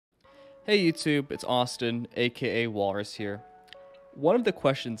Hey YouTube, it's Austin, aka Walrus here. One of the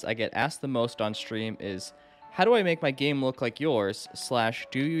questions I get asked the most on stream is, how do I make my game look like yours,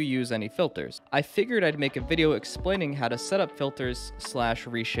 / do you use any filters? I figured I'd make a video explaining how to set up filters /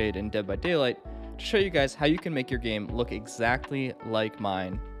 reshade in Dead by Daylight to show you guys how you can make your game look exactly like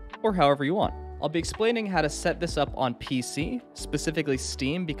mine, or however you want. I'll be explaining how to set this up on PC, specifically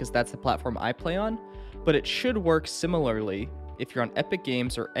Steam because that's the platform I play on, but it should work similarly if you're on Epic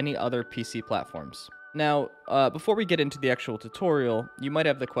Games or any other PC platforms. Now, before we get into the actual tutorial, you might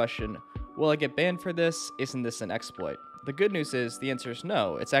have the question, will I get banned for this? Isn't this an exploit? The good news is the answer is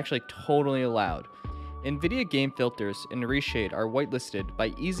no, it's actually totally allowed. Nvidia game filters and Reshade are whitelisted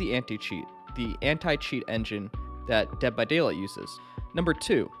by Easy Anti-Cheat, the anti-cheat engine that Dead by Daylight uses. Number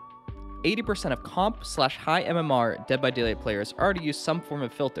 2, 80% of comp / high MMR Dead by Daylight players already use some form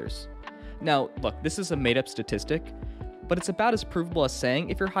of filters. Now, look, this is a made-up statistic, but it's about as provable as saying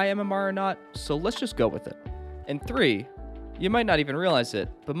if you're high MMR or not, so let's just go with it. And 3, you might not even realize it,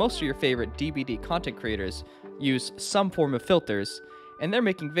 but most of your favorite DBD content creators use some form of filters, and they're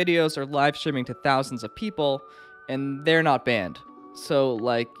making videos or live streaming to thousands of people, and they're not banned. So,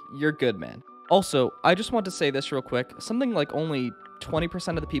 like, you're good, man. Also, I just want to say this real quick, something like only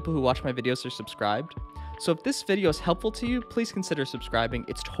 20% of the people who watch my videos are subscribed. So if this video is helpful to you, please consider subscribing.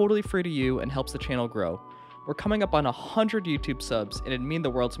 It's totally free to you and helps the channel grow. We're coming up on 100 YouTube subs, and it'd mean the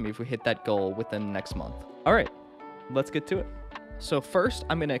world to me if we hit that goal within the next month. All right, let's get to it. So first,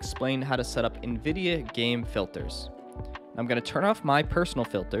 I'm going to explain how to set up Nvidia game filters. I'm going to turn off my personal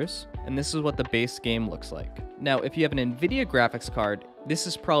filters, and this is what the base game looks like. Now, if you have an Nvidia graphics card, this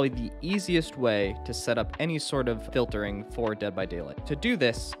is probably the easiest way to set up any sort of filtering for Dead by Daylight. To do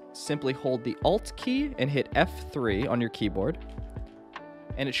this, simply hold the Alt key and hit F3 on your keyboard,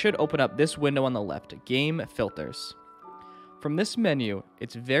 and it should open up this window on the left, Game Filters. From this menu,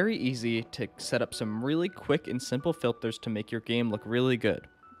 it's very easy to set up some really quick and simple filters to make your game look really good.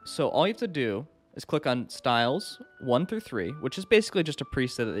 So all you have to do is click on Styles 1 through 3, which is basically just a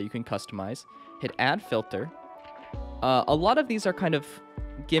preset that you can customize. Hit Add Filter. A lot of these are kind of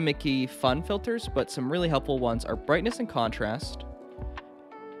gimmicky, fun filters, but some really helpful ones are Brightness and Contrast,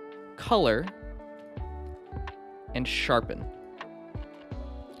 Color, and Sharpen.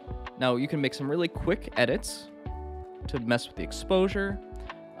 Now, you can make some really quick edits to mess with the exposure,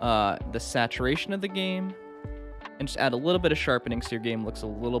 the saturation of the game, and just add a little bit of sharpening so your game looks a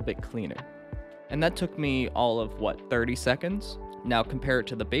little bit cleaner. And that took me all of, 30 seconds? Now compare it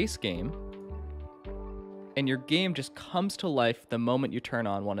to the base game, and your game just comes to life the moment you turn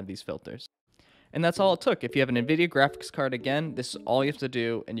on one of these filters. And that's all it took. If you have an Nvidia graphics card, again, this is all you have to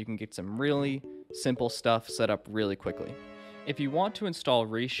do, and you can get some really simple stuff set up really quickly. If you want to install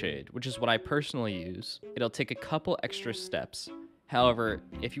Reshade, which is what I personally use, it'll take a couple extra steps. However,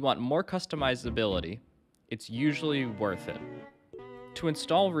 if you want more customizability, it's usually worth it. To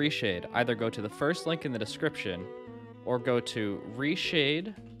install Reshade, either go to the first link in the description or go to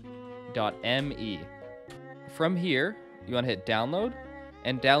reshade.me. From here, you want to hit download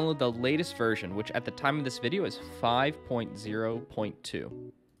and download the latest version, which at the time of this video is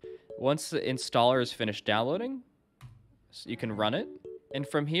 5.0.2. Once the installer is finished downloading, so you can run it, and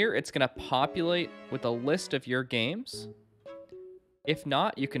from here it's going to populate with a list of your games. If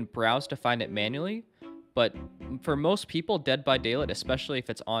not, you can browse to find it manually, but for most people, Dead by Daylight, especially if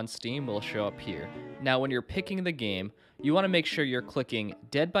it's on Steam, will show up here. Now, when you're picking the game, you want to make sure you're clicking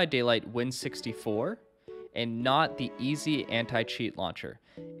Dead by Daylight Win64 and not the Easy Anti-Cheat Launcher.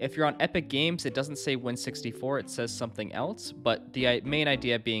 If you're on Epic Games, it doesn't say Win64, it says something else, but the main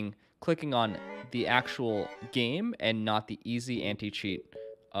idea being clicking on the actual game and not the Easy Anti-Cheat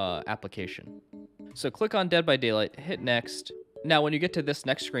application. So click on Dead by Daylight, hit Next. Now, when you get to this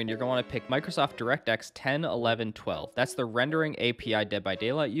next screen, you're going to want to pick Microsoft DirectX 10, 11, 12. That's the rendering API Dead by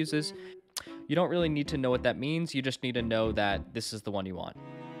Daylight uses. You don't really need to know what that means. You just need to know that this is the one you want.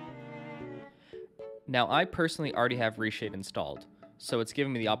 Now, I personally already have Reshade installed, so it's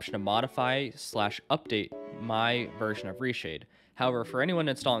giving me the option to modify / update my version of Reshade. However, for anyone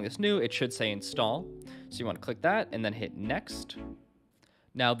installing this new, it should say install. So you want to click that and then hit next.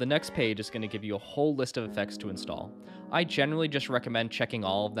 Now the next page is going to give you a whole list of effects to install. I generally just recommend checking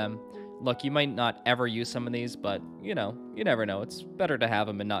all of them. Look, you might not ever use some of these, but you know, you never know. It's better to have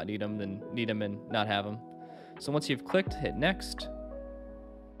them and not need them than need them and not have them. So once you've clicked, hit next.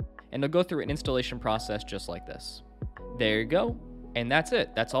 And it'll go through an installation process just like this. There you go. And that's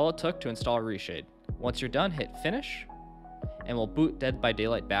it. That's all it took to install Reshade. Once you're done, hit finish, and we'll boot Dead by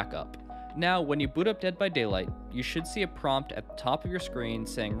Daylight back up. Now, when you boot up Dead by Daylight, you should see a prompt at the top of your screen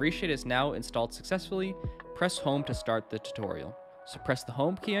saying Reshade is now installed successfully. Press home to start the tutorial. So press the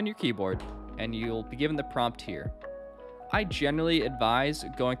home key on your keyboard and you'll be given the prompt here. I generally advise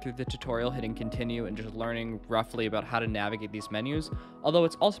going through the tutorial, hitting continue, and just learning roughly about how to navigate these menus, although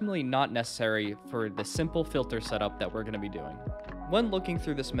it's ultimately not necessary for the simple filter setup that we're going to be doing. When looking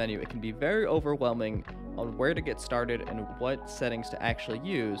through this menu, it can be very overwhelming on where to get started and what settings to actually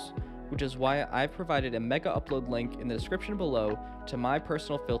use, which is why I've provided a mega upload link in the description below to my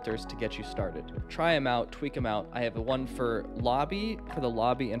personal filters to get you started. Try them out, tweak them out. I have one for lobby,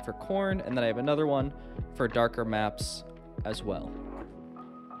 and for corn, and then I have another one for darker maps as well.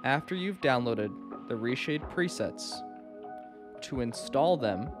 After you've downloaded the Reshade presets, to install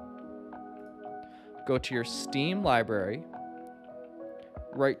them, go to your Steam library,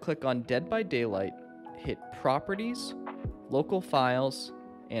 right-click on Dead by Daylight, hit Properties, Local Files,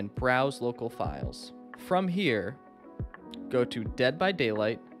 and Browse Local Files. From here, go to Dead by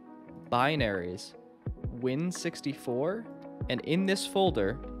Daylight, Binaries, Win64, and in this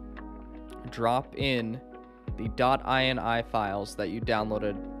folder, drop in the .ini files that you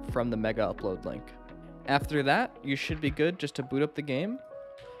downloaded from the mega upload link. After that, you should be good just to boot up the game.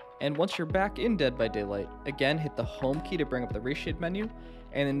 And once you're back in Dead by Daylight, again hit the home key to bring up the Reshade menu,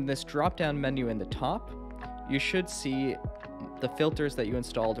 and in this drop down menu in the top, you should see the filters that you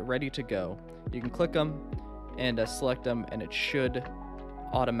installed ready to go. You can click them and select them, and it should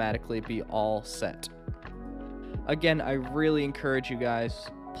automatically be all set. Again, I really encourage you guys,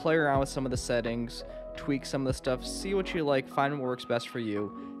 play around with some of the settings, tweak some of the stuff, see what you like, find what works best for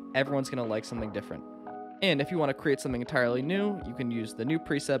you. Everyone's going to like something different. And if you want to create something entirely new, you can use the new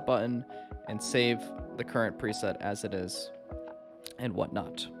preset button and save the current preset as it is and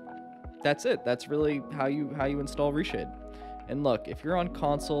whatnot. That's it. That's really how you install Reshade. And look, if you're on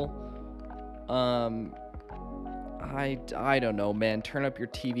console, I don't know, man. Turn up your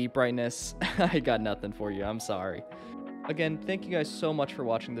TV brightness. I got nothing for you. I'm sorry. Again, thank you guys so much for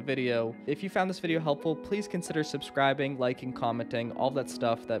watching the video. If you found this video helpful, please consider subscribing, liking, commenting, all that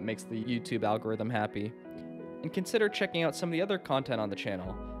stuff that makes the YouTube algorithm happy. And consider checking out some of the other content on the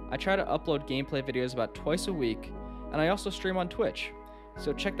channel. I try to upload gameplay videos about twice a week, and I also stream on Twitch.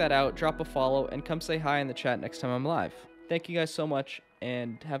 So check that out, drop a follow, and come say hi in the chat next time I'm live. Thank you guys so much,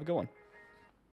 and have a good one.